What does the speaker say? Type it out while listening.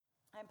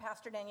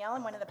Pastor Danielle.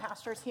 I'm one of the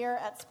pastors here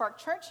at Spark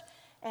Church,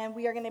 and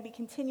we are going to be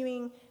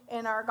continuing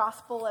in our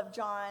Gospel of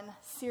John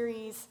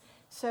series.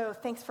 So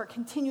thanks for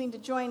continuing to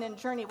join and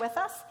journey with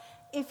us.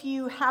 If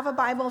you have a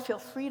Bible, feel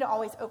free to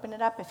always open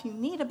it up. If you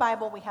need a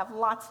Bible, we have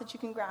lots that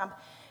you can grab,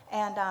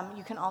 and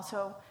you can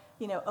also,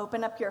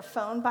 open up your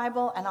phone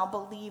Bible, and I'll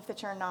believe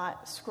that you're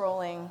not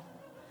scrolling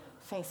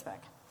Facebook.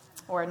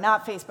 Or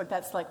not Facebook,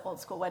 that's like old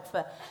school.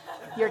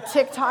 You're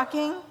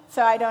TikToking,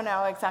 so I don't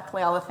know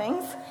exactly all the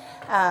things.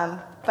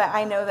 But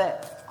I know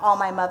that all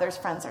my mother's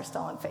friends are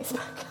still on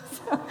Facebook.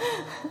 So,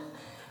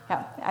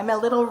 yeah, I'm a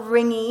little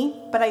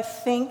ringy, but I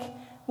think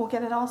we'll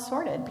get it all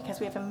sorted because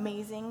we have an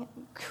amazing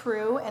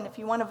crew. And if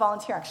you want to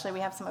volunteer, actually, we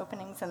have some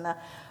openings in the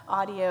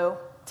audio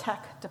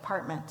tech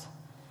department.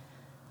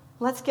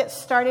 Let's get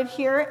started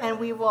here, and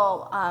we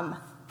will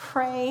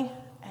pray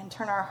and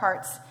turn our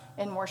hearts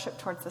in worship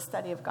towards the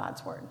study of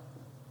God's Word.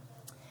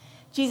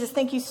 Jesus,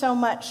 thank you so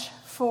much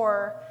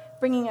for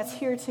bringing us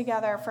here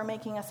together, for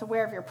making us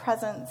aware of your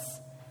presence,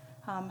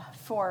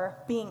 for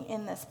being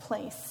in this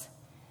place.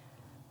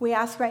 We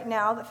ask right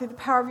now that through the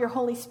power of your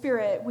Holy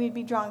Spirit, we'd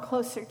be drawn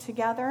closer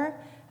together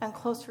and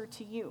closer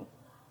to you,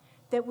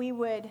 that we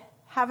would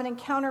have an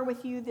encounter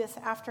with you this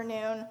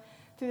afternoon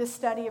through the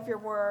study of your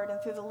word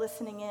and through the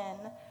listening in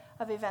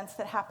of events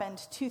that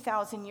happened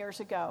 2,000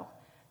 years ago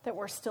that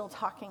we're still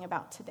talking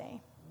about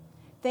today.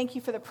 Thank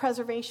you for the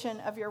preservation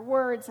of your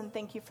words, and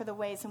thank you for the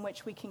ways in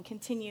which we can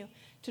continue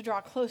to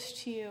draw close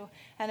to you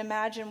and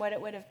imagine what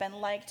it would have been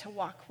like to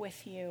walk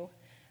with you.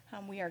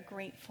 We are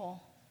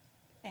grateful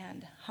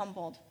and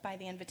humbled by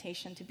the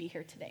invitation to be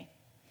here today.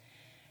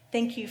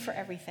 Thank you for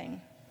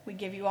everything. We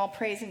give you all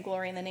praise and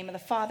glory in the name of the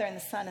Father, and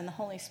the Son, and the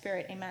Holy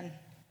Spirit. Amen.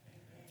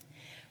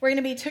 We're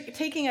going to be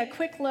taking a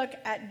quick look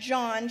at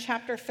John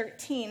chapter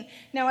 13.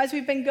 Now, as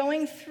we've been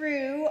going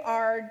through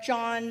our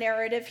John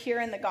narrative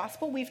here in the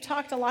gospel, we've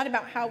talked a lot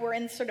about how we're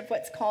in sort of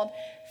what's called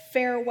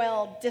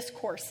farewell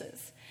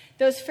discourses.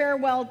 Those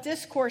farewell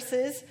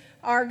discourses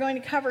are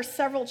going to cover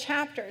several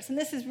chapters. And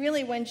this is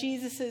really when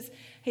he's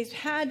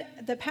had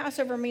the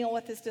Passover meal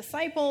with his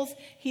disciples.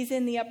 He's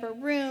in the upper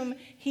room.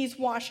 He's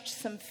washed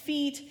some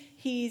feet.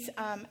 He's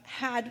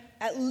had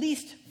at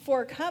least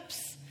 4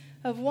 cups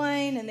of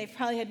wine, and they've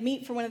probably had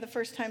meat for one of the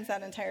first times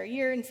that entire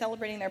year in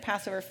celebrating their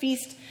Passover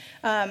feast.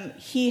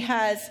 He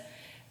has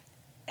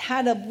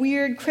had a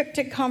weird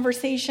cryptic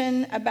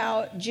conversation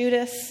about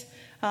Judas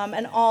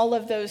and all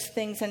of those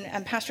things,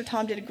 and Pastor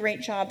Tom did a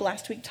great job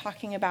last week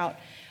talking about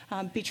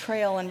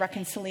betrayal and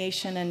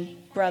reconciliation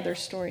and brother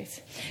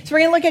stories. So we're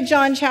going to look at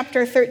John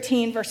chapter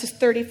 13, verses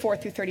 34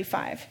 through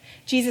 35.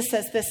 Jesus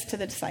says this to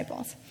the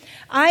disciples.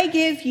 I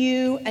give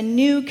you a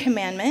new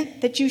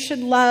commandment, that you should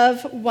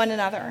love one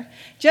another.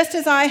 Just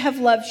as I have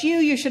loved you,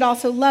 you should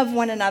also love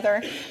one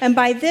another. And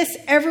by this,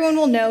 everyone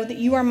will know that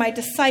you are my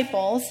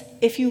disciples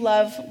if you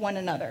love one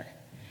another.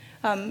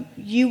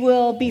 You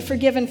will be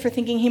forgiven for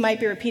thinking he might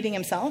be repeating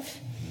himself.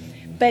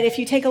 But if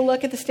you take a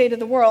look at the state of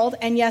the world,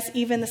 and yes,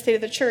 even the state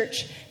of the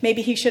church,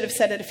 maybe he should have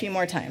said it a few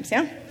more times,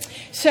 yeah?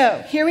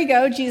 So here we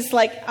go. Jesus is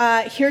like,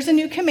 here's a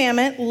new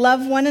commandment.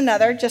 Love one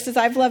another. Just as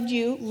I've loved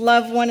you,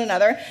 love one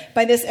another.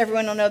 By this,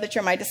 everyone will know that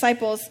you're my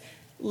disciples.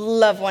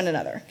 Love one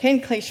another. Okay,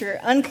 in case you're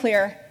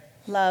unclear,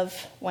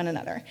 love one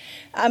another.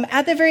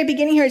 At the very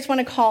beginning here, I just want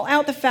to call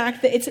out the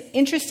fact that it's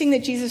interesting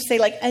that Jesus say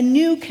like a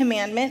new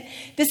commandment.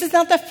 This is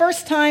not the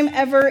first time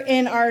ever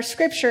in our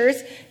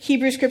scriptures,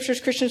 Hebrew scriptures,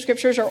 Christian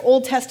scriptures, or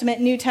Old Testament,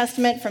 New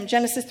Testament, from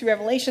Genesis through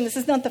Revelation. This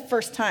is not the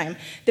first time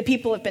that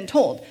people have been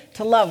told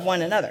to love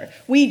one another.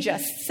 We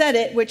just said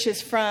it, which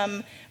is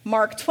from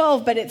Mark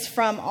 12, but it's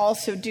from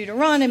also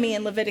Deuteronomy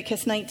and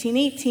Leviticus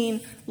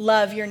 19:18,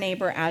 love your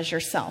neighbor as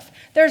yourself.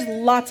 There's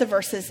lots of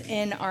verses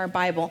in our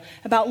Bible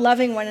about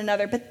loving one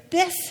another, but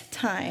this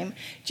time,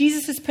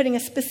 Jesus is putting a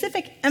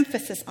specific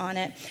emphasis on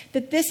it,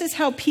 that this is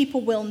how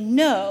people will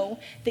know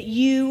that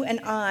you and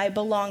I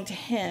belong to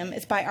him,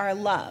 is by our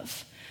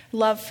love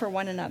for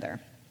one another.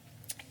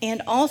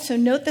 And also,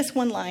 note this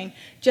one line,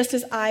 just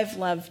as I've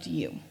loved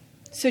you.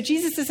 So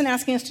Jesus isn't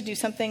asking us to do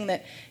something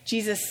that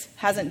Jesus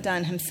hasn't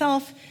done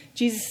himself.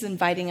 Jesus is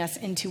inviting us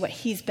into what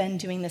he's been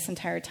doing this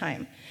entire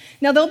time.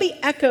 Now, there'll be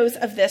echoes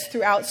of this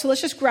throughout, so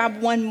let's just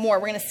grab one more.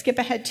 We're going to skip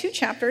ahead 2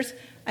 chapters.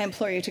 I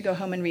implore you to go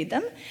home and read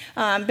them.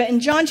 But in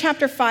John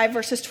chapter 5,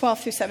 verses 12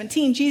 through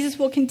 17, Jesus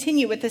will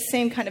continue with this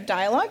same kind of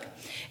dialogue.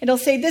 It'll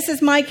say, this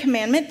is my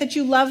commandment, that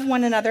you love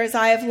one another as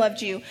I have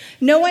loved you.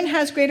 No one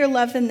has greater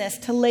love than this,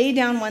 to lay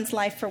down one's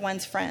life for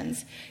one's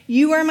friends.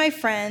 You are my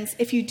friends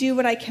if you do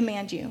what I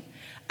command you.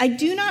 I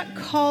do not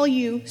call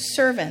you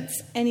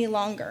servants any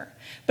longer,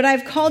 but I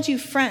have called you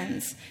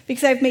friends,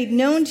 because I have made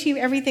known to you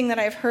everything that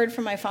I have heard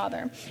from my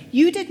Father.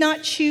 You did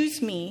not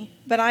choose me,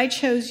 but I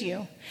chose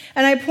you.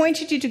 And I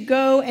appointed you to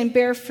go and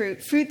bear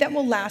fruit that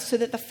will last, so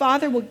that the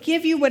Father will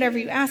give you whatever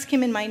you ask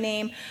him in my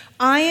name.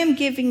 I am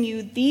giving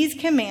you these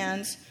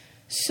commands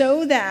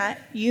so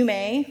that you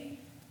may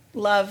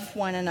love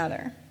one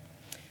another.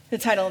 The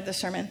title of the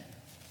sermon,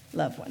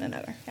 Love One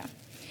Another. Yeah.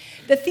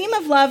 The theme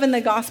of love in the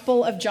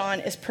Gospel of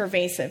John is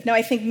pervasive. Now,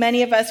 I think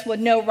many of us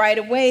would know right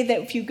away that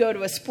if you go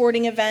to a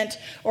sporting event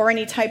or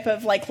any type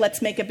of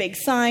let's make a big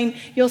sign,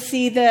 you'll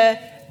see the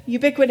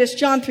ubiquitous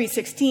John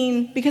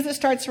 3:16, because it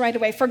starts right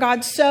away. For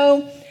God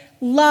so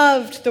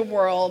loved the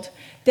world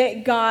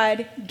that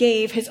God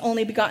gave his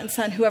only begotten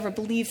Son. Whoever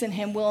believes in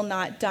him will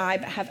not die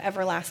but have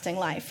everlasting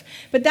life.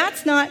 But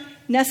that's not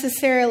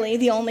necessarily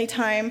the only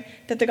time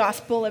that the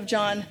Gospel of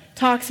John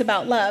talks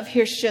about love.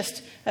 Here's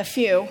just a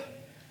few.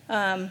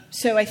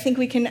 So I think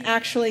we can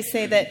actually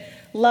say that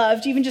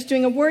loved, even just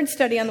doing a word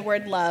study on the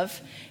word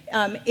love,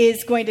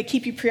 is going to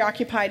keep you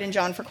preoccupied in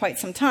John for quite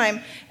some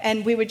time.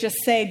 And we would just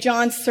say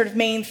John's sort of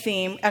main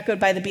theme, echoed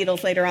by the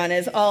Beatles later on,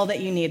 is all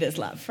that you need is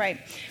love, right?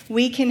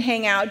 We can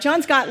hang out.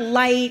 John's got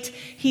light,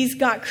 he's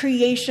got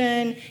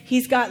creation,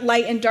 he's got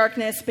light and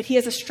darkness, but he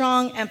has a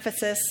strong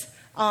emphasis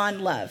on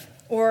love.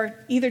 Or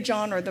either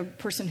John or the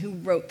person who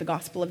wrote the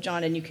Gospel of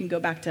John, and you can go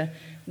back to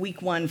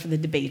week 1 for the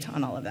debate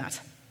on all of that.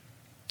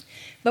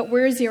 But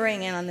we're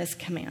zeroing in on this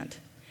command.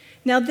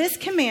 Now, this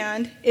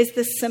command is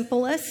the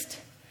simplest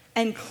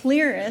and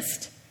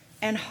clearest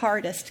and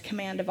hardest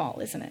command of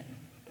all, isn't it?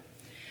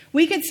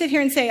 We could sit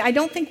here and say, I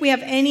don't think we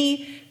have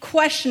any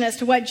question as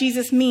to what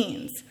Jesus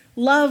means.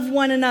 Love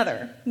one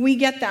another. We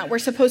get that. We're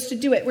supposed to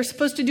do it. We're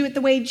supposed to do it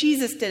the way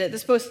Jesus did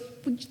it.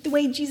 The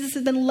way Jesus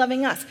has been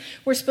loving us.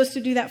 We're supposed to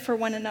do that for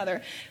one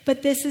another.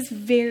 But this is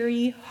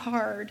very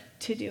hard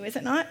to do, is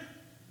it not?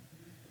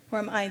 Or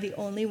am I the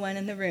only one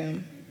in the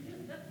room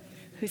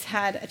who's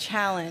had a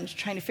challenge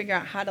trying to figure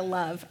out how to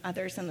love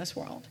others in this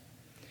world?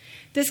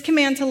 This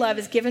command to love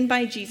is given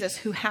by Jesus,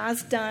 who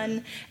has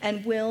done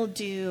and will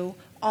do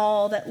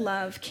all that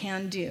love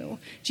can do.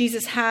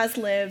 Jesus has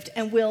lived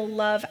and will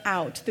live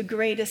out the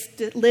greatest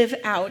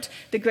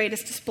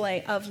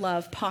display of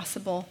love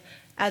possible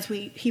as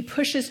he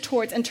pushes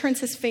towards and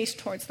turns his face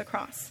towards the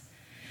cross.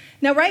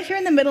 Now, right here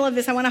in the middle of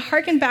this, I want to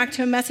hearken back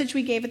to a message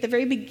we gave at the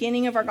very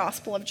beginning of our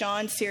Gospel of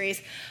John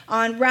series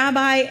on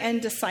rabbi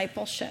and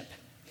discipleship.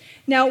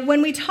 Now,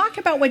 when we talk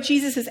about what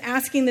Jesus is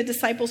asking the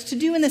disciples to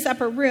do in this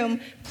upper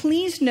room,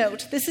 please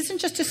note this isn't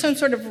just to some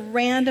sort of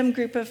random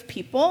group of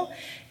people.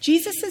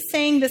 Jesus is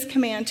saying this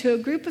command to a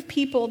group of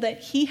people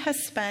that he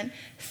has spent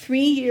 3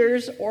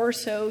 years or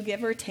so,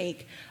 give or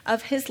take,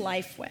 of his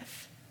life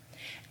with.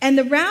 And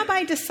the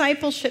rabbi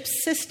discipleship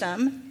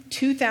system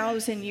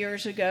 2,000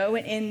 years ago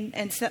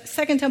in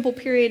Second Temple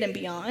period and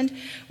beyond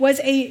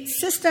was a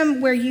system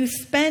where you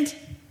spent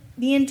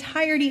the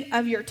entirety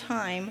of your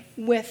time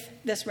with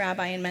this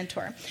rabbi and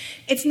mentor.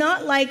 It's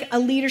not like a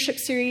leadership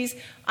series.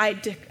 I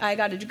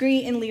got a degree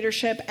in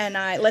leadership, and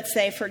let's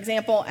say, for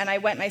example, and I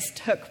went and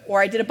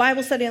I did a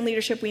Bible study on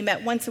leadership. We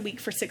met once a week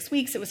for 6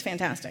 weeks. It was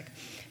fantastic.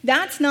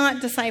 That's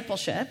not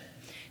discipleship.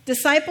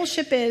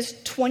 Discipleship is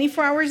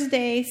 24 hours a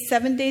day,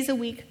 7 days a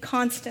week,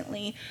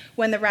 constantly.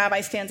 When the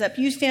rabbi stands up,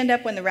 you stand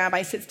up. When the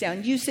rabbi sits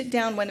down, you sit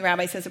down. When the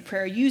rabbi says a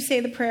prayer, you say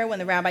the prayer. When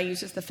the rabbi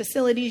uses the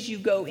facilities, you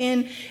go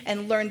in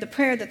and learn the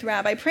prayer that the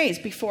rabbi prays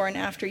before and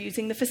after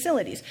using the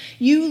facilities.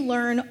 You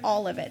learn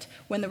all of it.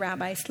 When the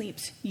rabbi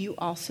sleeps, you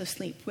also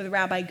sleep. Where the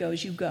rabbi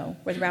goes, you go.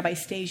 Where the rabbi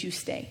stays, you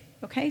stay.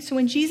 Okay? So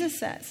when Jesus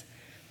says,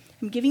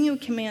 I'm giving you a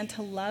command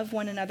to love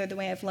one another the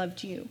way I've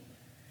loved you,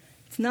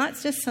 it's not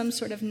just some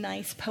sort of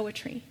nice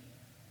poetry.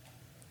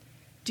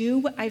 Do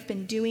what I've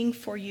been doing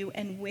for you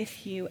and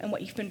with you and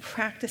what you've been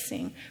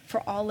practicing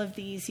for all of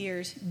these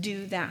years.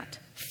 Do that.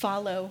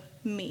 Follow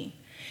me.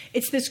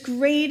 It's this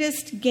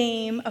greatest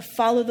game of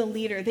follow the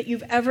leader that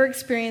you've ever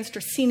experienced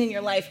or seen in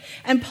your life.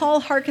 And Paul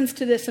hearkens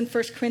to this in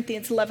 1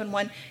 Corinthians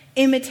 11:1.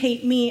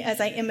 Imitate me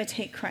as I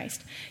imitate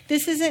Christ.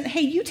 This isn't,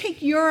 hey, you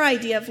take your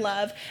idea of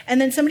love, and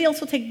then somebody else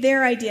will take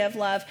their idea of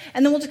love,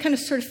 and then we'll just kind of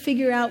sort of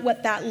figure out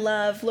what that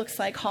love looks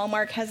like.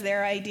 Hallmark has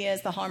their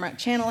ideas. The Hallmark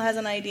Channel has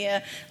an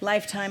idea.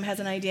 Lifetime has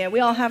an idea. We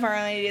all have our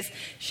own ideas.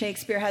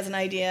 Shakespeare has an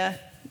idea.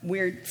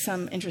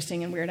 Some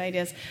interesting and weird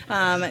ideas.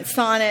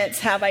 Sonnets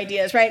have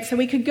ideas, right? So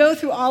we could go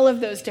through all of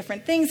those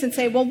different things and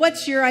say, well,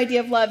 what's your idea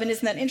of love, and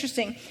isn't that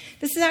interesting?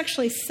 This is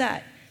actually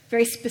set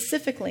very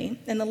specifically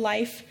in the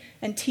life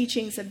and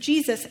teachings of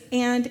Jesus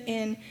and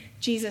in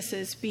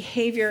Jesus'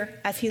 behavior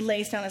as he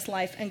lays down his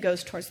life and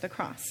goes towards the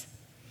cross.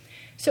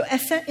 So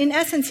in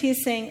essence, he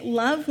is saying,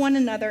 love one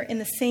another in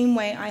the same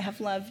way I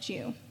have loved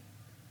you.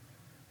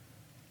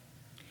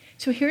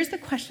 So here's the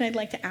question I'd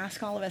like to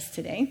ask all of us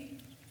today.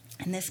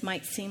 And this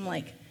might seem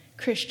like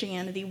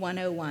Christianity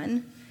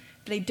 101,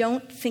 but I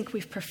don't think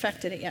we've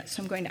perfected it yet,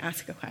 so I'm going to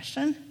ask a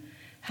question.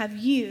 Have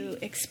you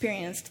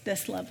experienced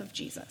this love of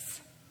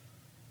Jesus?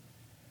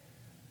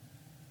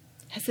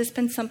 Has this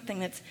been something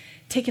that's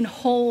taken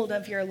hold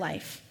of your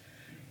life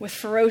with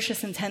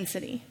ferocious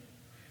intensity?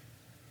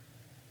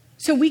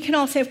 So we can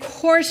all say, of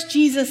course,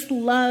 Jesus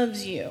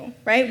loves you,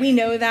 right? We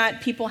know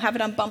that. People have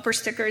it on bumper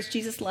stickers,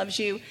 Jesus loves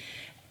you.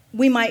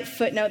 We might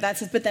footnote that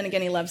says, but then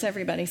again, he loves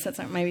everybody, so that's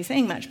not maybe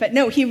saying much. But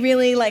no, he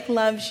really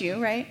loves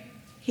you, right?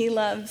 He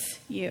loves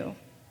you.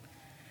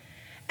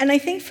 And I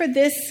think for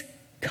this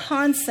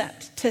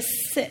concept to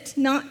sit,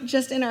 not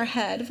just in our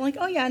head, of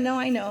oh yeah, no,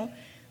 I know,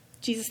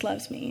 Jesus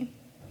loves me.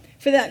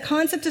 For that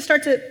concept to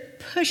start to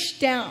push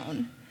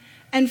down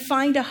and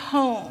find a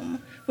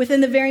home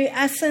within the very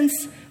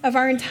essence of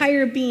our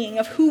entire being,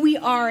 of who we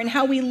are and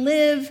how we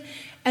live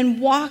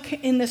and walk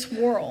in this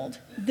world,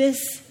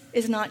 this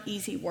is not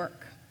easy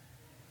work.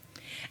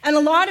 And a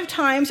lot of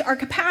times, our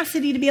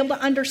capacity to be able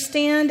to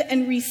understand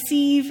and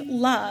receive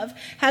love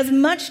has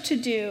much to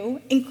do,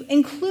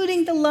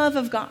 including the love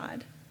of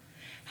God,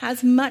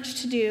 has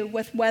much to do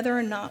with whether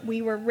or not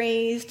we were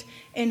raised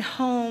in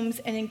homes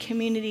and in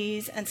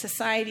communities and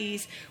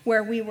societies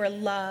where we were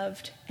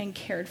loved and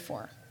cared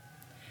for.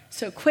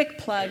 So quick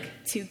plug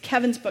to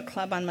Kevin's book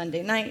club on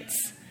Monday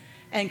nights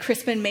and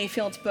Crispin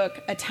Mayfield's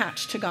book,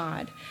 Attached to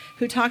God,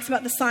 who talks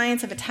about the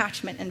science of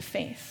attachment and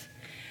faith.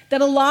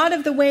 That a lot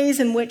of the ways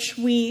in which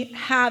we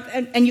have,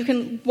 and you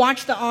can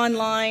watch the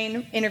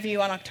online interview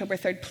on October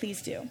 3rd,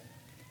 please do.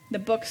 The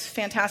book's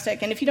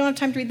fantastic. And if you don't have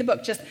time to read the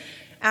book, just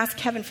ask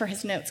Kevin for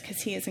his notes,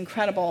 because he is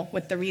incredible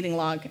with the reading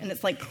log, and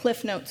it's like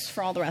cliff notes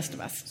for all the rest of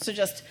us. So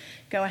just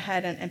go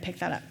ahead and pick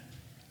that up.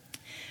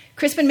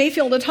 Crispin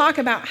Mayfield will talk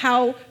about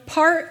how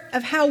part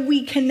of how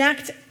we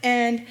connect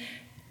and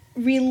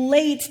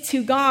relate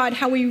to God,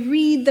 how we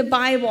read the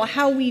Bible,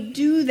 how we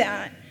do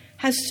that,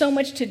 has so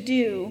much to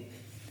do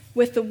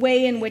with the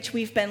way in which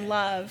we've been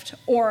loved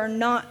or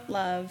not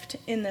loved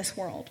in this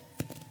world.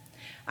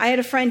 I had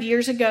a friend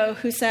years ago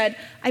who said,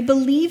 I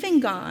believe in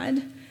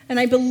God, and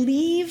I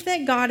believe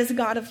that God is a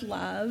God of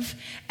love,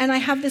 and I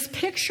have this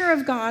picture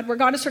of God where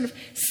God is sort of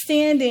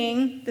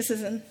standing, this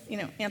is an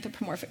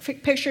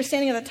anthropomorphic picture,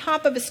 standing at the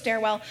top of a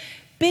stairwell,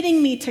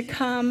 bidding me to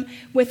come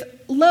with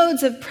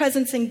loads of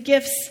presents and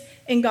gifts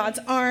in God's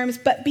arms,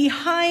 but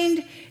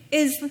behind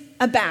is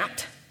a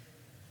bat,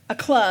 a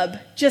club,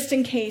 just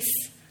in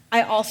case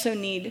I also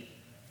need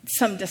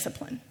some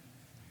discipline.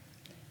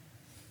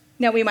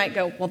 Now we might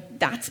go, well,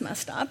 that's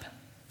messed up.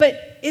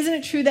 But isn't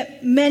it true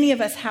that many of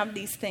us have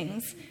these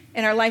things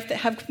in our life that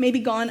have maybe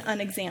gone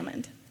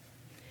unexamined?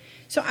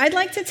 So I'd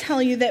like to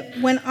tell you that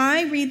when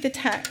I read the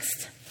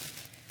text,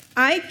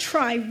 I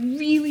try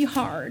really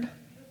hard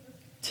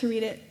to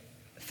read it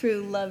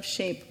through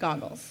love-shaped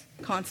goggles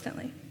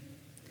constantly.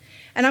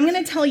 And I'm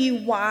going to tell you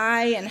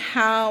why and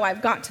how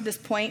I've got to this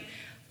point.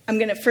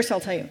 First I'll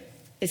tell you,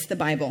 it's the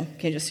Bible,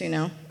 okay, just so you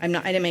know. I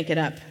didn't make it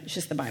up. It's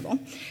just the Bible.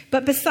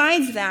 But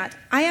besides that,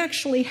 I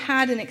actually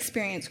had an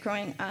experience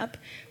growing up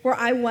where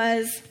I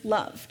was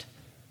loved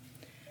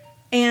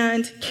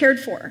and cared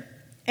for.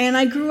 And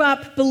I grew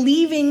up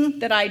believing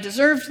that I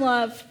deserved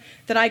love,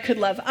 that I could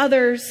love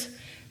others,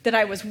 that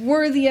I was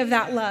worthy of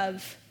that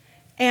love,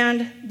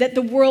 and that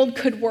the world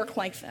could work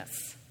like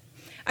this.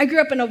 I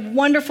grew up in a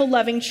wonderful,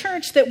 loving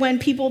church that when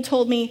people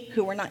told me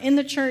who were not in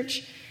the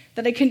church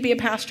that I couldn't be a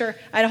pastor,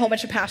 I had a whole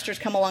bunch of pastors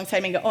come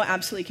alongside me and go, oh,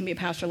 absolutely, you can be a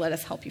pastor. Let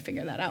us help you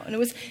figure that out. And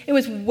it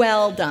was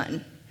well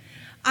done.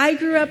 I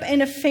grew up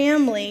in a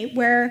family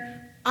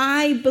where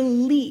I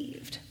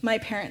believed my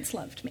parents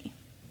loved me.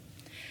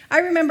 I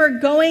remember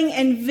going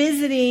and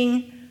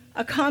visiting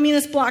a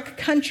communist bloc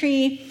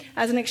country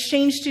as an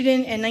exchange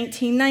student in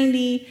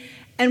 1990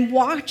 and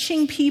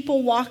watching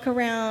people walk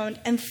around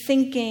and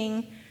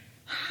thinking,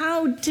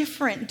 how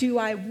different do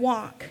I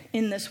walk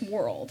in this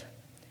world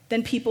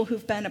than people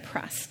who've been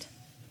oppressed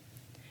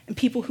and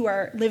people who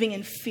are living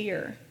in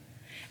fear?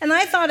 And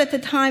I thought at the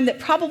time that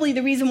probably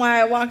the reason why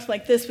I walked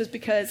like this was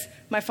because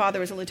my father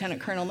was a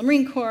lieutenant colonel in the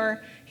Marine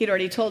Corps. He'd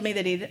already told me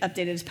that he'd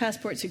updated his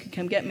passport so he could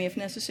come get me if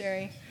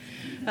necessary.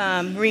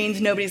 Marines,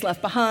 nobody's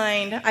left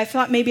behind. I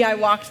thought maybe I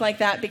walked like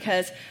that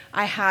because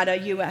I had a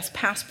U.S.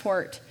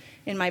 passport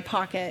in my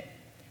pocket.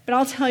 But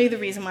I'll tell you the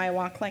reason why I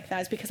walk like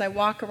that is because I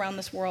walk around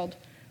this world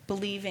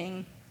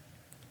believing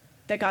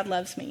that God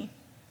loves me.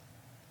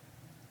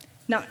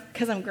 Not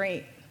because I'm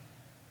great,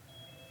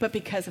 but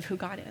because of who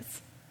God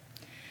is.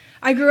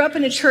 I grew up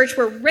in a church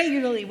where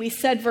regularly we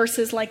said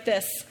verses like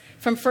this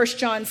from 1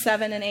 John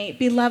 7 and 8.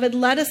 Beloved,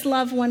 let us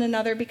love one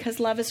another because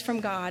love is from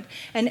God.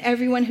 And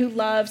everyone who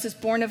loves is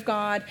born of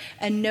God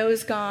and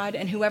knows God.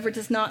 And whoever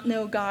does not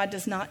know God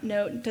does not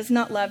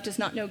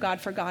know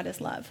God, for God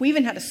is love. We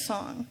even had a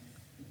song.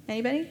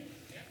 Anybody?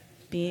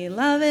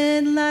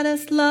 Beloved, let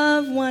us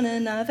love one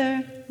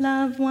another,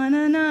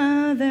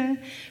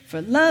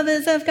 for love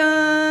is of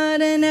God,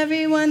 and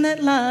everyone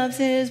that loves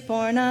is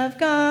born of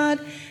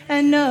God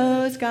and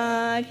knows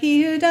God.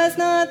 He who does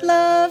not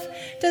love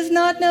does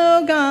not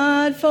know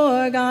God,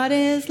 for God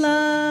is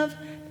love.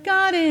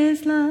 God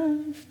is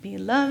love.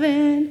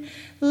 Beloved,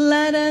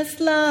 let us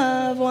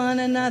love one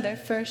another.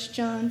 1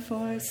 John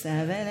 4,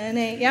 7 and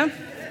 8. Yeah?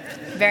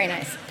 Very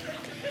nice.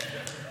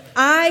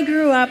 I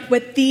grew up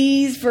with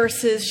these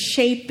verses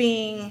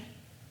shaping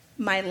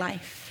my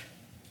life.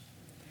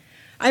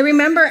 I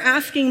remember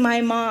asking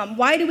my mom,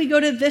 why do we go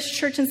to this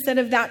church instead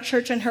of that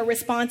church? And her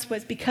response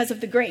was, because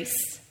of the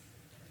grace.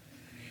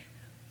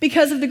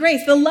 Because of the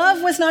grace. The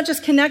love was not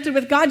just connected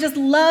with God just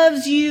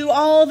loves you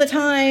all the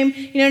time,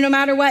 no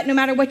matter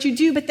what you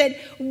do, but that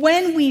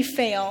when we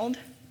failed,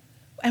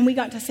 and we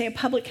got to say a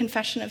public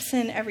confession of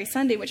sin every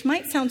Sunday, which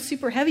might sound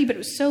super heavy, but it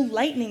was so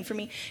lightening for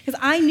me because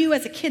I knew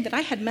as a kid that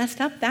I had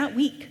messed up that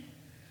week.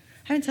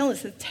 I would tell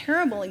this a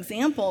terrible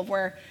example of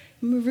where,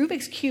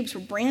 Rubik's Cubes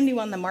were brand new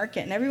on the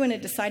market, and everyone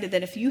had decided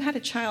that if you had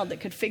a child that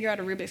could figure out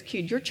a Rubik's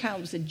Cube, your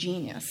child was a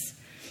genius.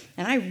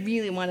 And I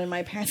really wanted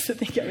my parents to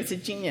think I was a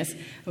genius.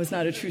 It was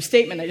not a true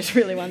statement. I just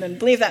really wanted them to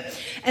believe that.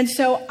 And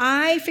so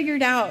I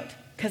figured out,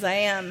 because I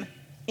am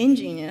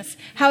ingenious,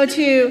 how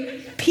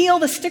to peel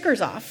the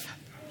stickers off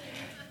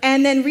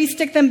and then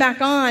re-stick them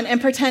back on and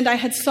pretend I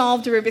had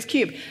solved a Rubik's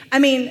Cube. I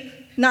mean,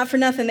 not for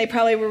nothing, they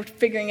probably were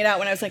figuring it out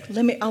when I was like,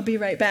 I'll be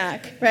right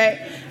back, right?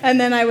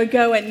 And then I would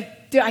go and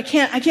I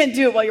can't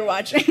do it while you're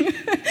watching.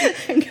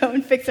 And go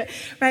and fix it,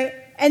 right?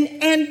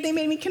 And they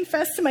made me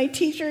confess to my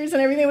teachers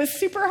and everything. It was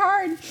super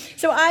hard.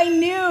 So I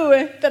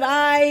knew that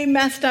I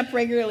messed up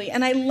regularly.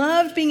 And I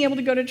loved being able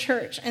to go to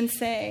church and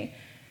say,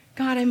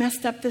 God, I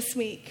messed up this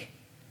week.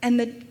 And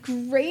the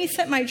grace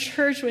at my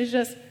church was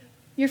just,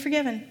 you're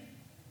forgiven.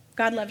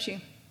 God loves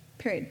you,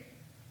 period.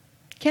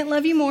 Can't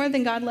love you more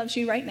than God loves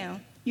you right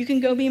now. You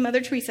can go be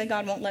Mother Teresa.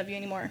 God won't love you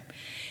anymore.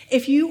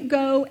 If you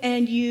go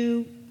and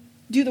you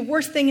do the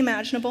worst thing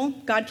imaginable,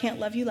 God can't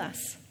love you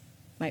less.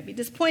 Might be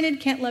disappointed,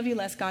 can't love you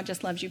less. God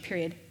just loves you,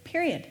 period.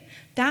 Period.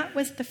 That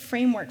was the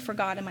framework for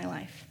God in my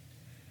life.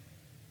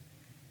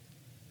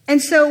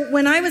 And so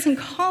when I was in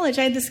college,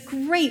 I had this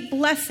great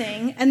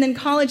blessing, and then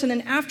college, and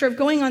then after, of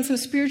going on some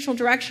spiritual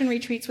direction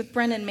retreats with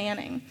Brennan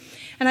Manning.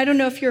 And I don't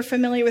know if you're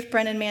familiar with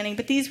Brennan Manning,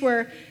 but these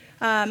were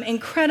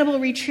incredible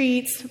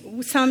retreats,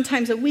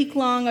 sometimes a week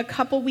long, a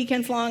couple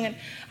weekends long. And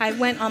I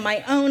went on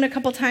my own a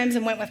couple times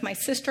and went with my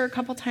sister a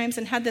couple times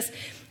and had this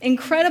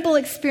incredible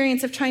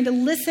experience of trying to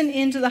listen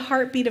into the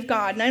heartbeat of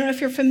God. And I don't know if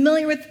you're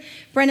familiar with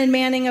Brennan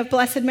Manning of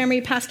blessed memory.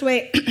 He passed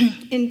away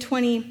in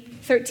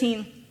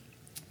 2013.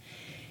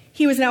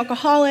 He was an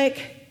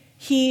alcoholic.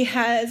 He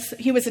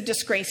was a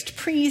disgraced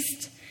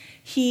priest.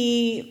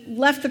 He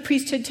left the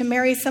priesthood to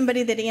marry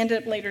somebody that he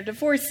ended up later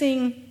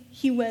divorcing.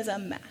 He was a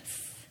mess.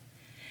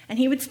 And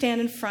he would stand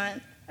in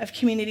front of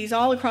communities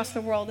all across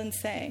the world and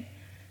say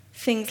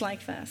things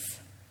like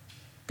this.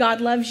 God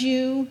loves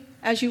you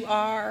as you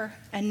are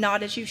and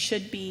not as you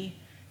should be.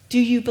 Do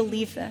you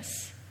believe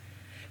this?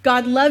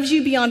 God loves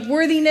you beyond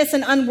worthiness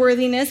and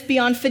unworthiness,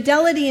 beyond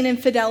fidelity and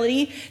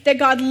infidelity, that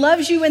God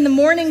loves you in the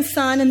morning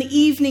sun and the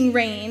evening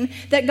rain,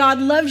 that God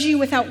loves you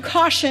without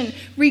caution,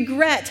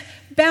 regret,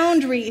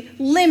 boundary,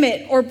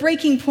 limit, or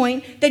breaking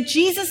point, that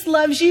Jesus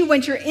loves you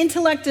when your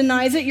intellect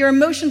denies it, your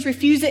emotions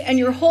refuse it, and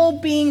your whole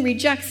being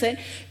rejects it.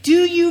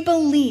 Do you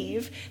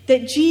believe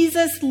that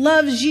Jesus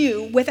loves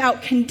you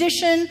without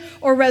condition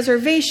or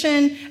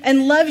reservation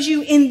and loves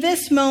you in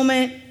this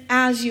moment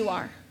as you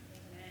are?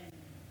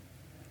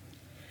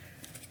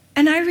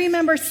 And I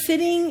remember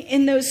sitting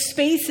in those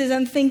spaces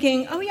and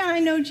thinking, oh yeah, I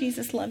know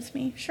Jesus loves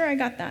me. Sure, I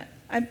got that.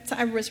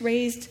 I was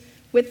raised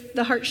with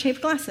the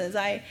heart-shaped glasses.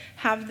 I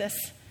have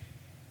this.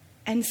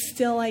 And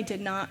still I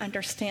did not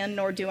understand,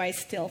 nor do I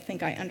still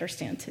think I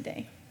understand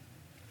today.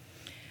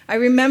 I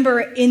remember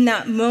in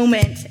that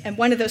moment, at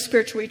one of those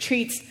spiritual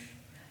retreats,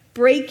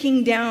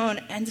 breaking down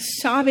and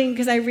sobbing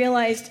because I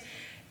realized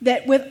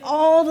that with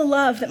all the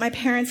love that my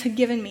parents had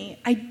given me,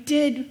 I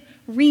did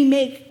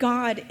remake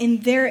God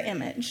in their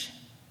image.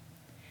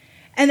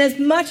 And as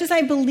much as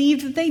I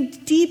believed that they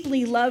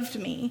deeply loved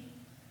me,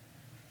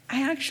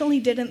 I actually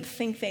didn't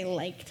think they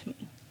liked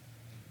me.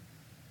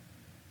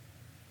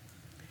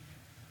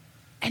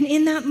 And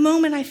in that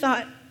moment, I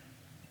thought,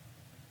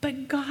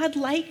 but God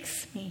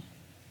likes me.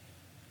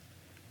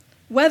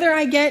 Whether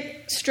I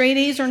get straight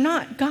A's or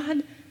not,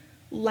 God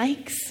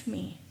likes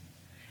me.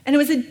 And it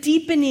was a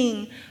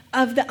deepening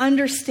of the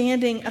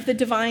understanding of the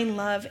divine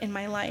love in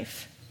my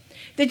life.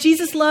 That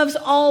Jesus loves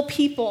all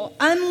people.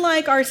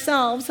 Unlike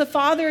ourselves, the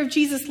Father of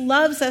Jesus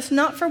loves us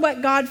not for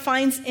what God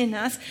finds in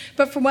us,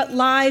 but for what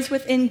lies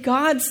within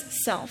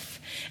God's self.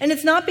 And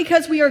it's not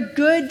because we are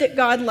good that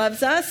God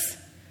loves us,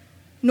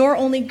 nor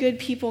only good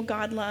people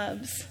God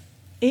loves.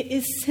 It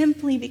is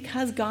simply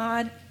because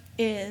God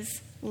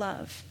is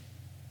love.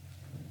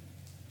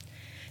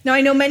 Now,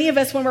 I know many of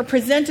us, when we're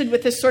presented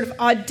with this sort of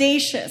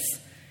audacious,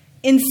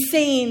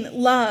 insane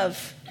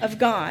love of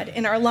God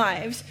in our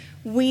lives,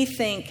 we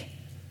think,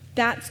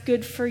 that's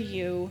good for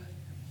you,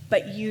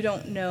 but you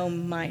don't know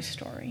my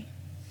story.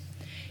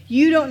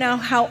 You don't know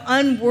how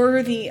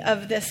unworthy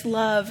of this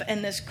love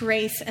and this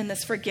grace and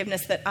this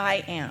forgiveness that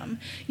I am.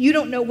 You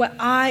don't know what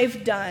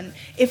I've done.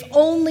 If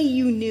only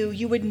you knew,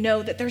 you would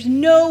know that there's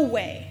no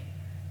way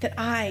that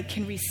I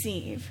can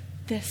receive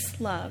this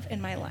love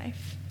in my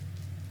life.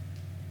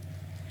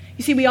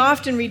 You see, we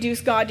often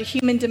reduce God to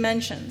human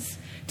dimensions,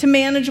 to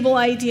manageable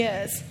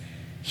ideas.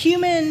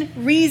 Human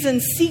reason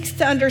seeks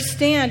to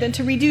understand and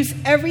to reduce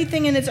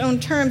everything in its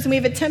own terms, and we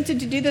have attempted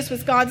to do this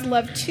with God's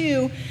love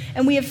too,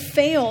 and we have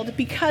failed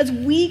because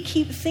we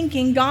keep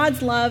thinking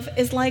God's love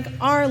is like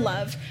our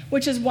love,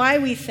 which is why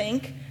we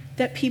think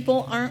that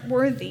people aren't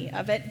worthy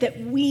of it, that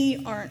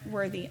we aren't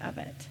worthy of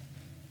it.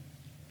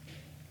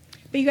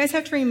 But you guys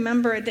have to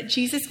remember that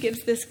Jesus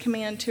gives this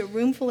command to a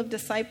room full of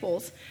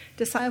disciples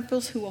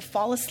who will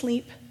fall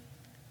asleep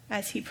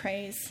as he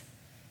prays,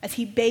 as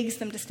he begs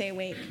them to stay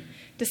awake.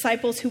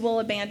 Disciples who will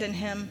abandon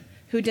him,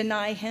 who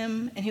deny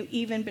him, and who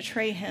even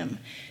betray him.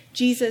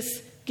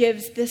 Jesus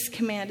gives this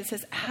command. It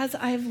says, as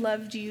I've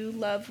loved you,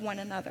 love one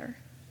another.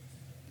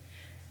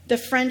 The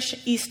French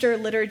Easter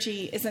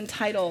liturgy is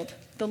entitled,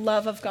 The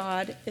Love of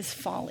God is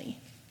Folly.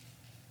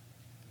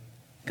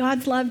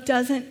 God's love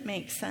doesn't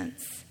make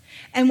sense.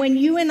 And when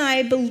you and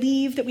I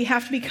believe that we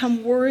have to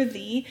become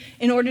worthy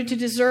in order to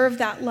deserve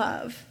that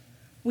love,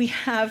 we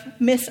have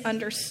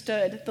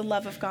misunderstood the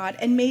love of God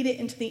and made it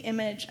into the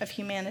image of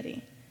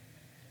humanity.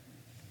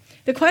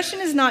 The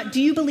question is not,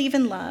 do you believe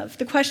in love?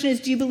 The question is,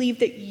 do you believe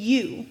that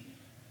you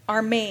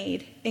are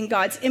made in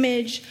God's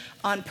image,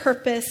 on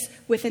purpose,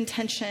 with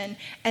intention,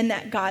 and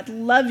that God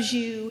loves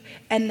you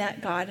and that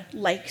God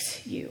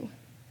likes you?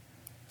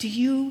 Do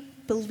you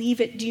believe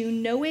it? Do you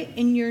know it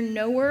in your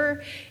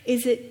knower?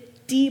 Is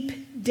it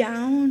deep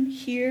down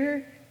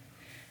here?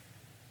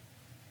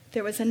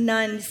 There was a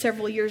nun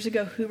several years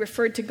ago who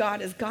referred to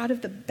God as God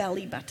of the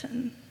belly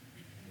button.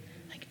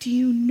 Like, do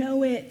you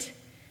know it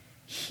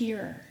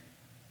here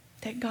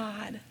that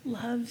God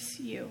loves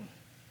you,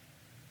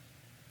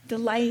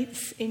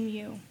 delights in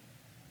you,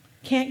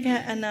 can't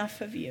get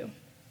enough of you?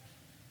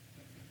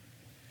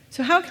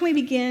 So how can we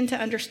begin to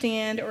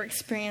understand or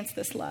experience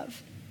this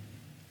love?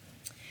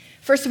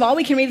 First of all,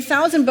 we can read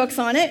 1,000 books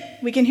on it.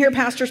 We can hear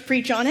pastors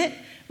preach on it.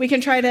 We can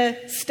try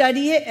to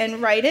study it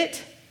and write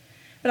it.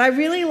 But I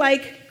really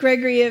like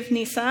Gregory of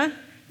Nyssa.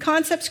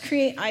 Concepts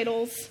create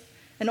idols,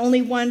 and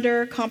only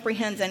wonder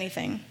comprehends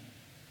anything.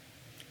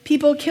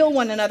 People kill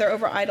one another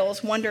over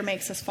idols. Wonder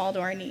makes us fall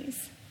to our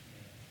knees.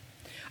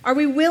 Are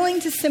we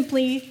willing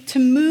to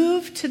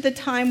move to the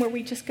time where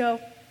we just go,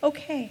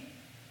 okay,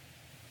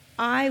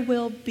 I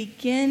will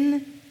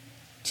begin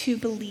to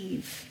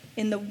believe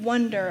in the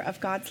wonder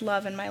of God's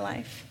love in my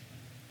life?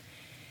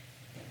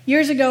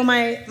 Years ago,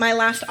 my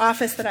last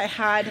office that I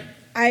had,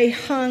 I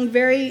hung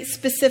very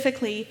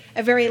specifically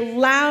a very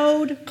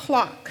loud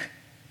clock.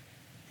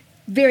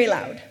 Very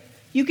loud.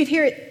 You could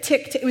hear it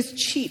tick. It was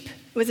cheap.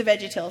 It was a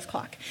VeggieTales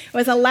clock. It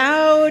was a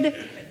loud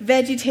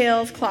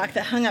VeggieTales clock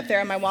that hung up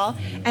there on my wall,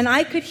 and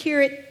I could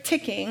hear it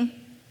ticking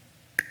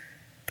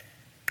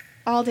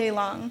all day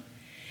long.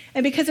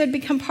 And because it had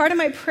become part of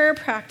my prayer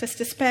practice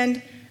to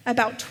spend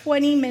about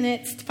 20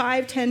 minutes,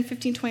 5, 10,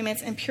 15, 20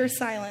 minutes in pure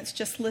silence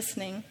just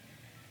listening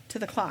to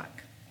the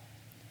clock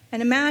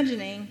and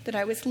imagining that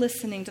I was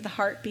listening to the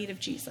heartbeat of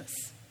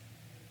Jesus.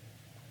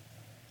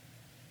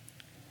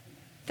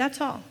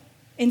 That's all.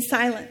 In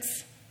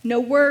silence. No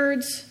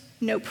words,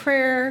 no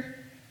prayer,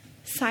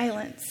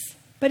 silence.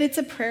 But it's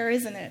a prayer,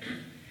 isn't it?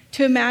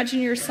 To imagine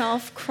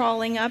yourself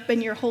crawling up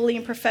in your holy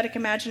and prophetic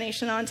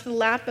imagination onto the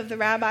lap of the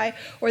rabbi,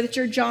 or that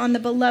you're John, the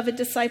beloved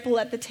disciple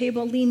at the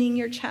table, leaning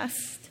your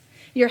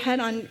head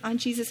on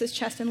Jesus'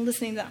 chest and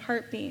listening to that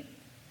heartbeat.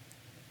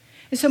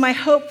 And so my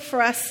hope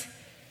for us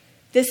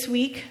this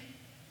week,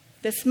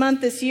 this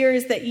month, this year,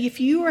 is that if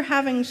you are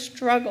having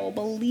struggle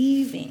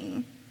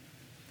believing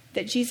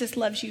that Jesus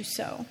loves you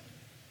so,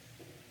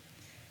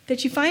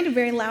 that you find a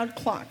very loud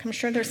clock. I'm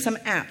sure there's some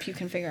app you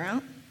can figure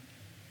out.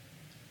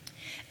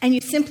 And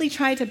you simply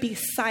try to be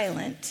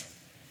silent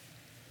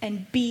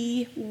and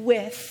be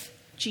with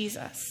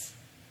Jesus.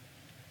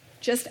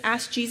 Just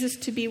ask Jesus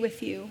to be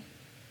with you.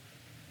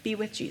 Be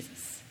with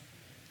Jesus.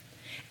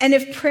 And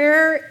if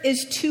prayer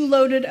is too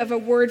loaded of a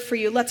word for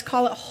you, let's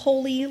call it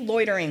holy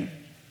loitering.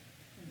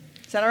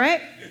 Is that all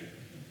right?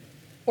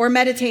 Or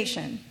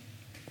meditation.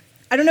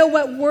 I don't know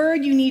what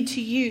word you need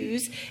to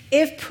use.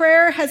 If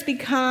prayer has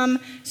become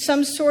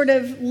some sort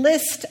of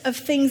list of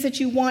things that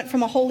you want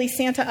from a holy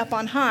Santa up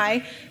on high,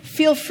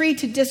 feel free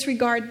to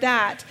disregard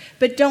that,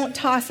 but don't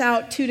toss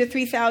out 2,000 to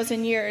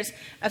 3,000 years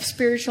of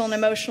spiritual and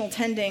emotional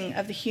tending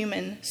of the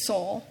human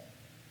soul.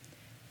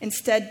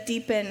 Instead,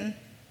 deepen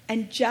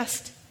and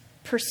just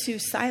pursue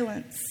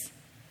silence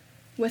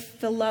with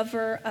the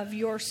lover of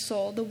your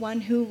soul, the one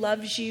who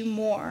loves you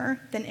more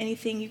than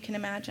anything you can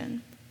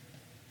imagine.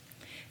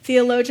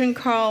 Theologian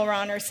Karl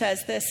Rahner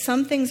says this: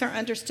 some things are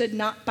understood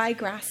not by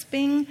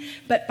grasping,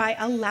 but by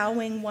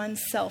allowing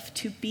oneself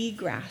to be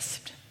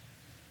grasped.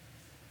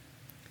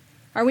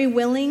 Are we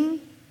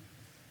willing?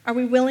 Are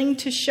we willing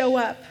to show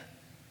up?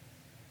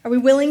 Are we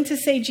willing to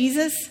say,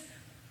 Jesus,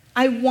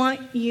 I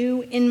want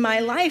you in my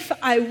life.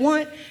 I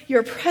want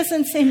your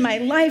presence in my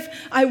life.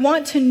 I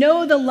want to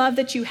know the love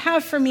that you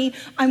have for me.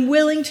 I'm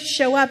willing to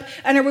show up.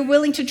 And are we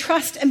willing to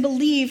trust and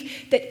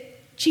believe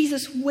that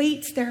Jesus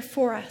waits there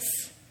for us?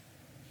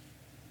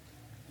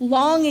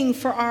 Longing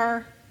for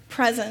our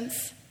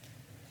presence,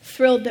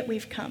 thrilled that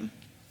we've come.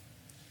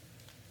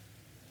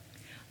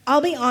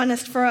 I'll be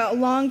honest, for a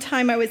long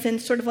time I was in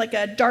sort of like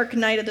a dark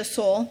night of the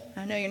soul.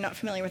 I know you're not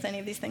familiar with any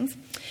of these things.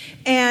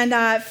 And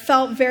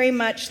felt very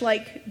much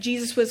like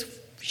Jesus was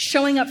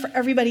showing up for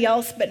everybody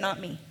else, but not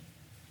me.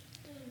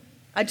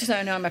 I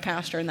know I'm a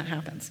pastor and that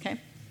happens, okay?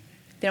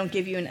 They don't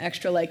give you an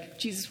extra, like,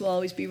 Jesus will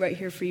always be right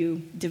here for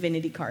you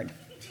divinity card.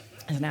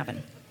 Doesn't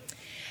happen.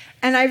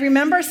 And I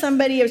remember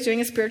I was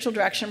doing a spiritual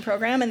direction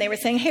program, and they were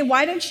saying, hey,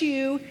 why don't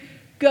you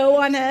go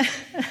on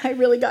I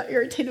really got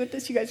irritated with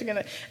this. You guys are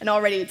going to, and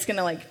already it's going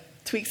to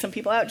tweak some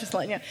people out, just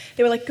letting you know.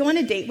 They were like, go on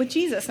a date with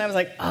Jesus. And I was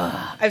like,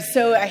 oh, I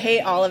hate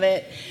all of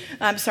it.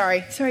 I'm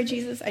sorry,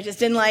 Jesus. I just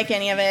didn't like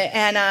any of it.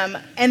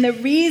 And the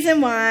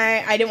reason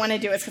why I didn't want to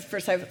do it is because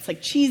first I was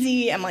like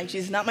cheesy. I'm like,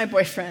 Jesus, not my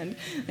boyfriend.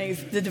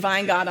 He's the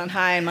divine God on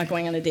high. I'm not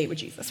going on a date with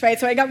Jesus, right?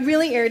 So I got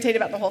really irritated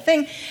about the whole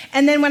thing.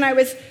 And then when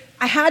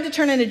I had to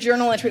turn in a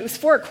journal entry. It was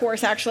for a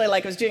course, actually,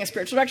 like I was doing a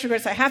spiritual direction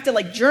course. So I have to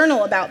like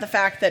journal about the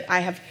fact that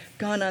I have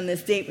gone on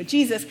this date with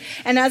Jesus.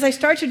 And as I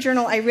start to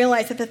journal, I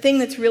realize that the thing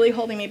that's really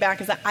holding me back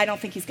is that I don't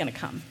think he's going to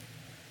come.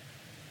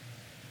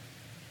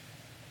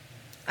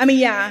 I mean,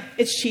 yeah,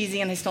 it's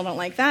cheesy and I still don't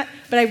like that.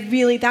 But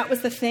that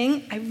was the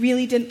thing. I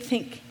really didn't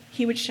think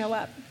he would show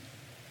up.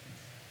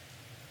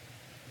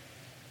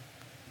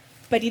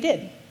 But he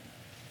did.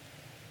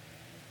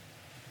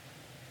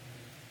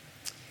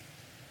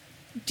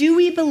 Do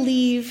we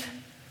believe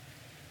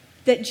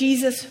that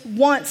Jesus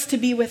wants to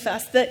be with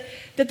us, that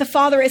the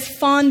Father is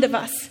fond of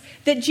us,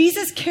 that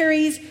Jesus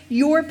carries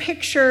your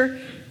picture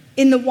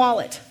in the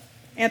wallet,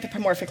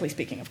 anthropomorphically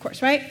speaking, of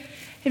course, right?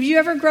 Have you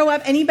ever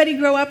anybody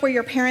grow up where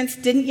your parents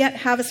didn't yet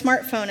have a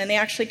smartphone and they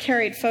actually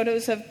carried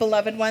photos of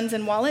beloved ones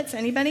in wallets?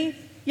 Anybody?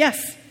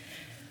 Yes.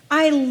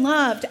 I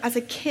loved, as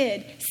a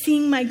kid,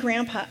 seeing my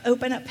grandpa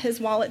open up his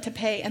wallet to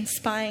pay and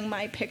spying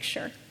my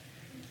picture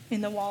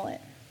in the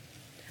wallet.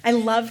 I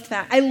loved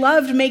that. I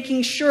loved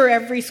making sure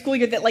every school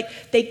year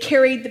that they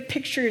carried the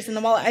pictures in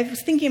the wallet. I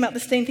was thinking about the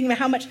same thing, about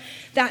how much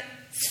that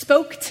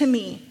spoke to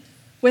me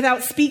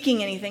without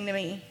speaking anything to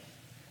me.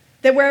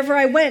 That wherever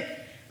I went,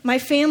 my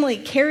family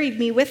carried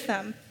me with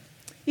them.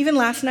 Even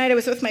last night I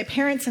was with my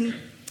parents and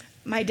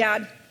my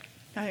dad,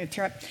 I'm going to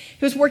tear up.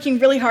 He was working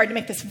really hard to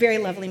make this very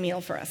lovely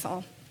meal for us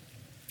all.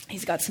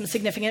 He's got some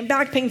significant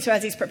back pain, so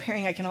as he's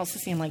preparing, I can also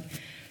see him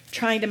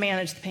trying to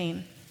manage the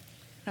pain.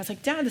 I was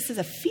like, Dad, this is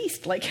a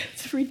feast.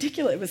 It's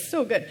ridiculous. It was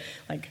so good.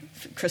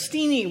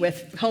 Crostini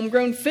with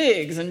homegrown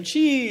figs and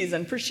cheese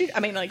and prosciutto. I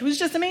mean, it was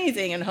just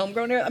amazing. And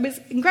homegrown, it was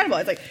incredible.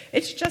 I was like,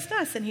 it's just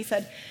us. And he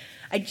said,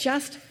 I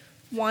just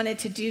wanted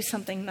to do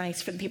something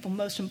nice for the people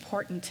most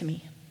important to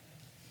me.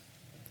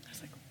 I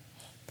was like,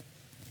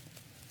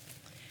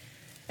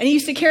 and he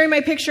used to carry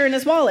my picture in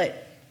his wallet.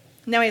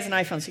 Now he has an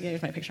iPhone, so he can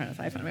use my picture on his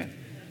iPhone, right?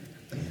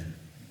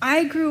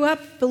 I grew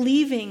up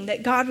believing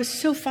that God was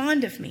so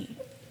fond of me,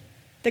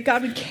 that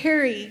God would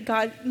carry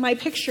my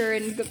picture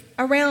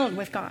around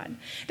with God,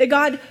 that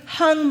God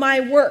hung my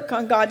work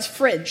on God's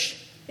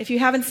fridge. If you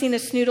haven't seen A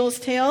Snoodle's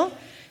Tale,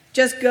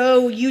 just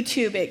go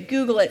YouTube it,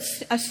 Google it,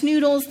 A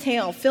Snoodle's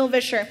Tale, Phil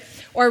Vischer,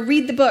 or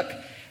read the book.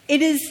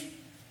 It is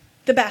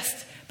the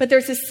best. But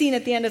there's this scene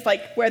at the end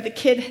where the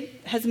kid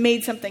has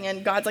made something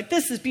and God's like,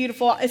 this is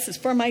beautiful, this is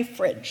for my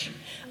fridge.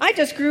 I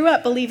just grew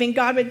up believing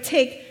God would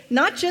take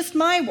not just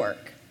my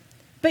work,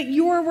 but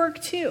your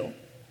work too.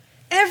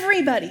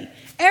 Everybody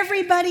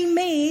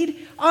made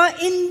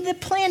in the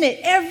planet,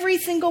 every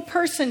single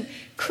person,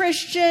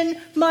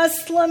 Christian,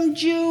 Muslim,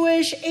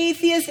 Jewish,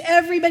 atheist,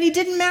 everybody,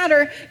 didn't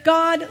matter.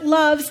 God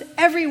loves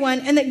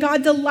everyone, and that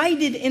God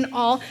delighted in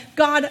all.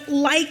 God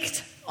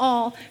liked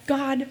all.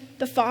 God,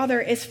 the Father,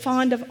 is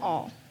fond of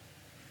all.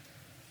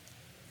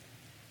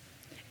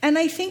 And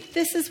I think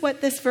this is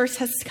what this verse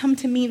has come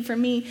to mean for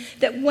me,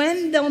 that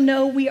when they'll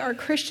know we are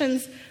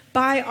Christians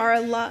by our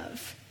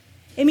love,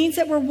 it means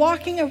that we're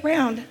walking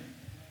around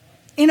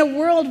in a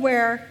world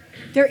where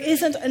there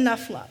isn't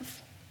enough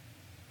love,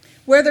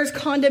 where there's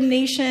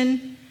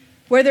condemnation,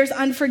 where there's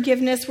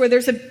unforgiveness, where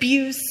there's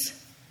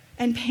abuse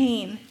and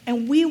pain.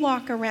 And we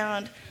walk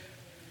around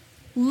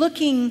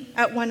looking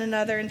at one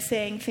another and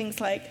saying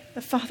things like,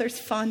 the Father's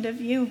fond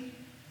of you.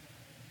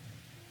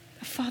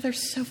 The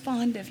Father's so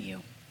fond of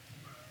you.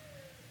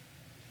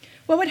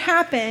 What would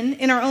happen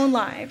in our own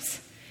lives?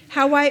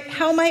 How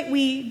might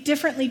we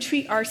differently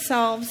treat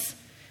ourselves?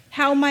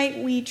 How might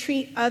we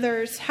treat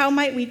others? How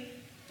might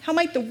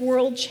the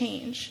world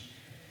change?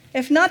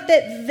 If not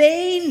that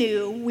they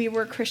knew we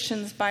were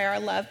Christians by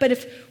our love, but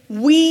if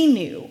we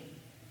knew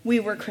we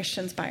were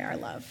Christians by our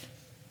love.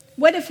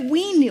 What if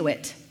we knew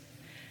it?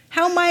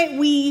 How might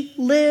we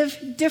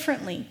live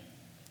differently?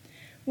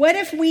 What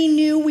if we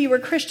knew we were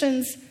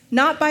Christians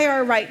not by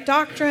our right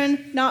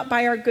doctrine, not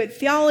by our good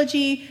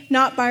theology,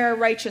 not by our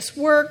righteous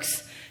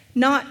works,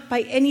 not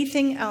by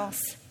anything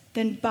else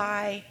than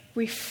by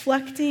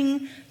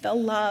reflecting the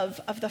love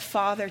of the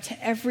Father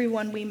to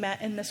everyone we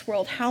met in this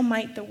world? How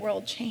might the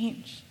world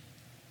change?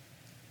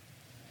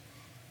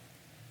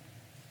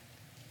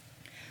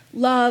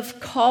 Love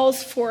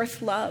calls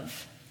forth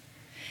love.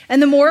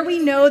 And the more we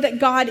know that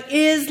God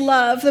is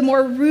love, the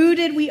more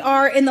rooted we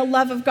are in the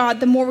love of God,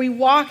 the more we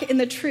walk in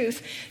the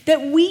truth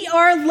that we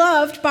are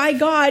loved by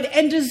God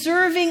and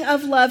deserving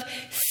of love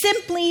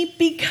simply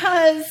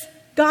because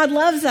God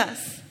loves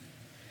us.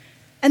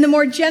 And the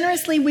more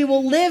generously we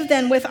will live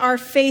then with our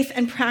faith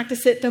and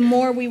practice it, the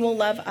more we will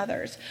love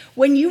others.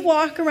 When you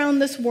walk around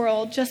this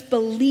world just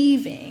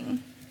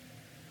believing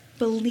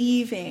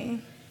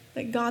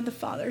that God the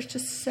Father is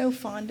just so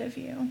fond of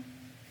you,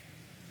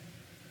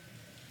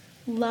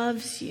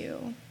 loves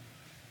you,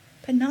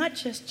 but not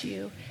just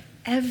you,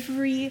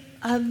 every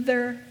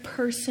other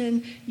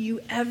person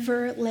you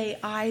ever lay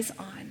eyes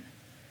on,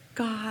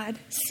 God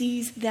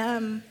sees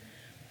them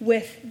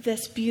with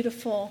this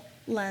beautiful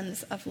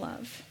lens of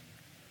love.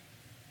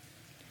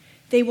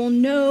 They will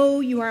know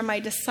you are my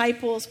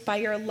disciples by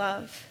your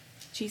love,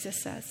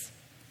 Jesus says.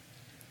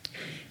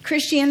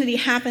 Christianity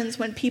happens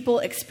when people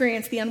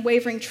experience the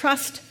unwavering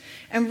trust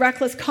and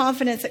reckless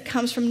confidence that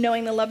comes from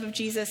knowing the love of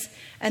Jesus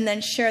and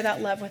then share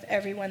that love with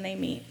everyone they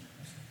meet.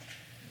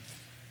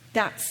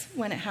 That's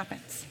when it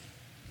happens.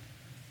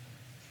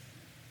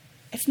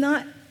 It's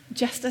not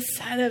just a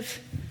set of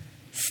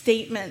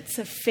statements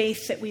of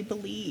faith that we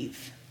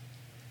believe.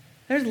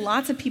 There's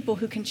lots of people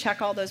who can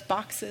check all those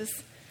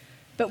boxes,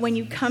 but when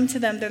you come to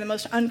them, they're the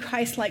most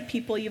un-Christ-like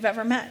people you've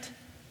ever met.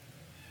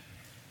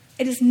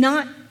 It is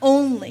not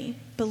only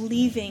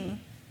believing,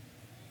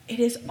 it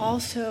is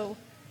also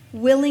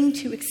willing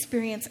to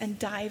experience and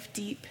dive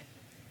deep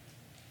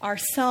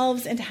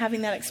ourselves into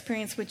having that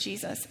experience with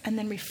Jesus and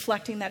then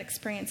reflecting that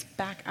experience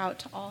back out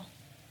to all.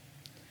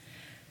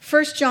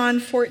 1 John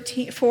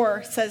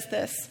 4 says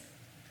this,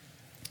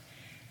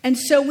 "And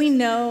so we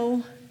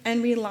know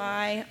and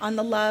rely on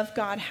the love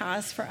God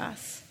has for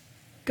us.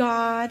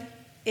 God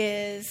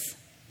is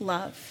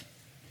love."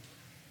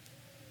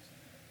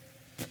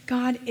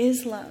 God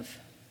is love.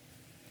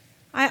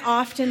 I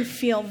often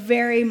feel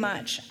very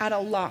much at a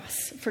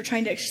loss for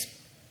trying to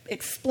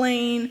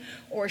explain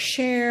or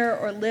share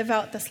or live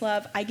out this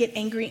love. I get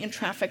angry in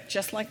traffic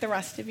just like the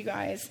rest of you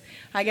guys.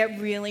 I get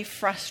really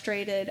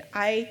frustrated.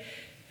 I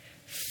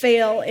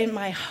fail in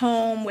my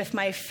home, with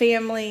my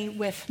family,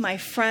 with my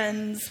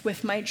friends,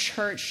 with my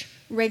church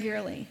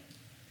regularly.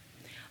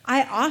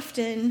 I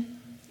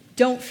often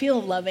don't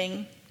feel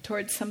loving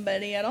towards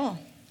somebody at all.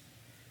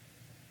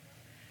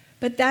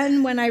 But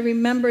then when I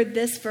remembered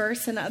this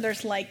verse and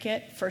others like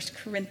it, 1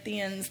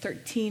 Corinthians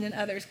 13 and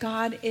others,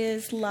 God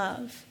is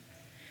love.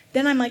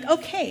 Then I'm like,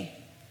 okay,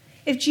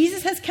 if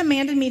Jesus has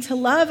commanded me to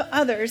love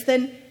others,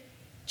 then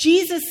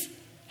Jesus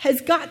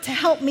has got to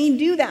help me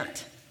do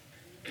that.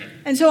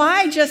 And so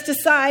I just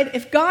decide,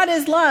 if God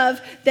is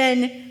love,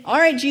 then, all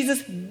right,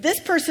 Jesus, this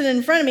person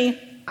in front of me,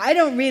 I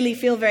don't really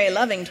feel very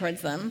loving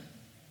towards them.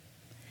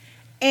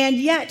 And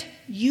yet,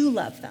 you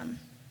love them.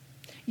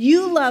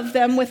 You love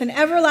them with an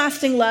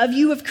everlasting love.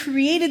 You have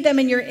created them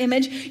in your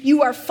image.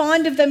 You are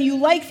fond of them. You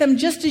like them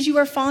just as you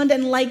are fond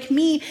and like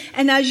me.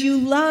 And as you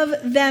love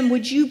them,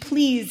 would you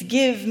please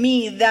give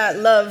me that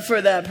love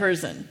for that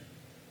person?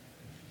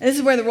 And this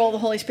is where the role of the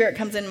Holy Spirit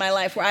comes in my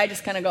life, where I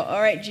just kind of go,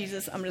 all right,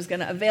 Jesus, I'm just going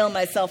to avail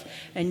myself,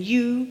 and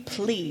you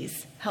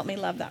please help me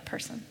love that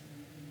person.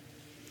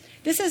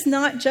 This is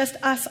not just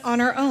us on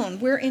our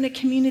own. We're in a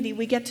community.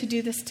 We get to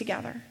do this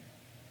together.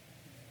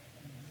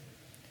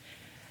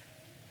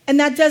 And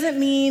that doesn't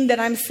mean that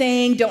I'm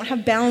saying don't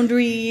have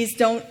boundaries,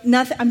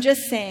 nothing. I'm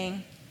just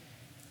saying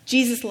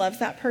Jesus loves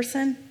that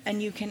person,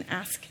 and you can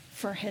ask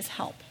for his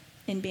help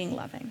in being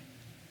loving.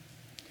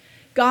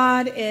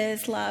 God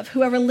is love.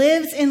 Whoever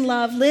lives in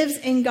love lives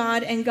in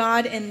God and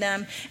God in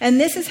them. And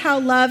this is how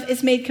love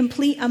is made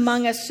complete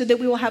among us, so that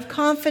we will have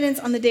confidence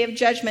on the day of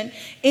judgment.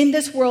 In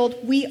this world,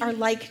 we are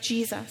like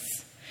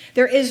Jesus.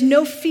 There is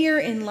no fear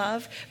in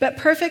love, but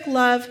perfect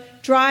love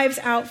drives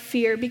out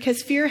fear,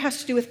 because fear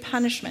has to do with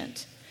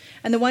punishment.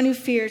 And the one who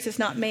fears is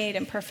not made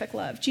in perfect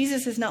love.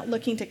 Jesus is not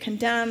looking to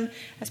condemn,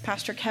 as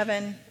Pastor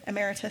Kevin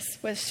Emeritus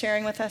was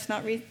sharing with us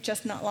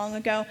just not long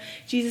ago.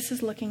 Jesus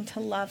is looking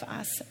to love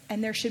us,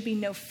 and there should be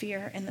no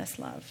fear in this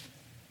love.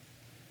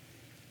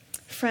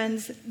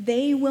 Friends,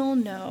 they will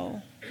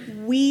know,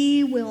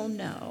 we will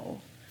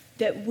know,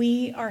 that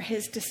we are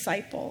his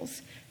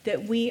disciples,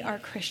 that we are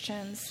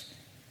Christians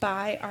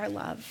by our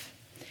love.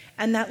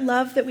 And that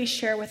love that we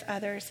share with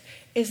others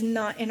is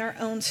not in our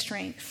own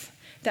strength.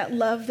 That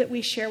love that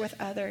we share with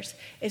others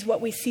is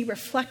what we see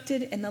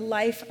reflected in the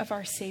life of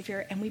our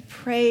Savior. And we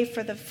pray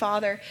for the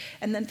Father,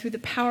 and then through the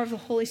power of the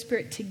Holy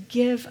Spirit, to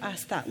give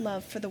us that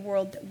love for the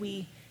world that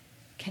we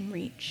can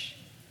reach.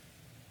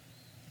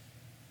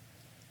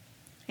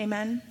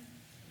 Amen?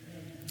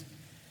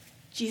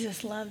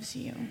 Jesus loves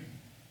you.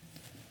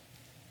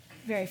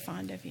 Very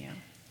fond of you.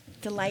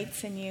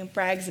 Delights in you.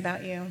 Brags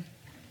about you.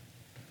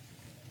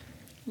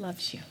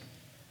 Loves you.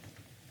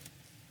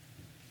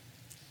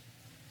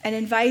 And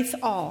invites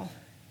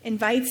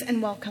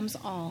and welcomes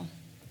all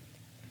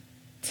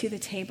to the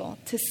table,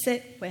 to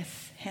sit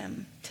with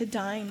him, to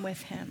dine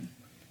with him.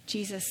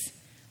 Jesus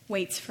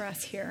waits for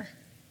us here.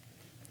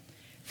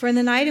 For in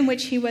the night in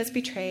which he was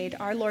betrayed,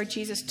 our Lord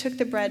Jesus took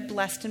the bread,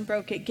 blessed and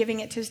broke it, giving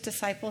it to his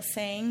disciples,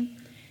 saying,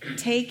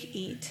 "Take,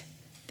 eat.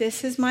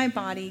 This is my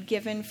body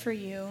given for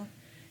you.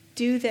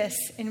 Do this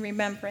in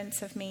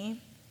remembrance of me."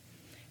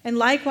 And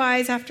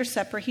likewise, after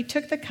supper, he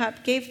took the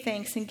cup, gave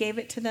thanks, and gave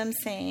it to them,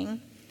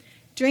 saying,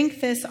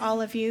 "Drink this,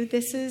 all of you.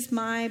 This is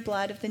my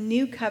blood of the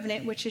new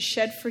covenant, which is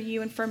shed for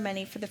you and for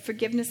many for the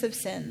forgiveness of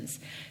sins.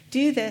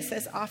 Do this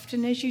as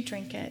often as you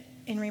drink it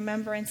in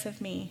remembrance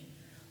of me."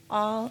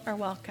 All are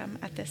welcome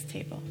at this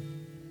table.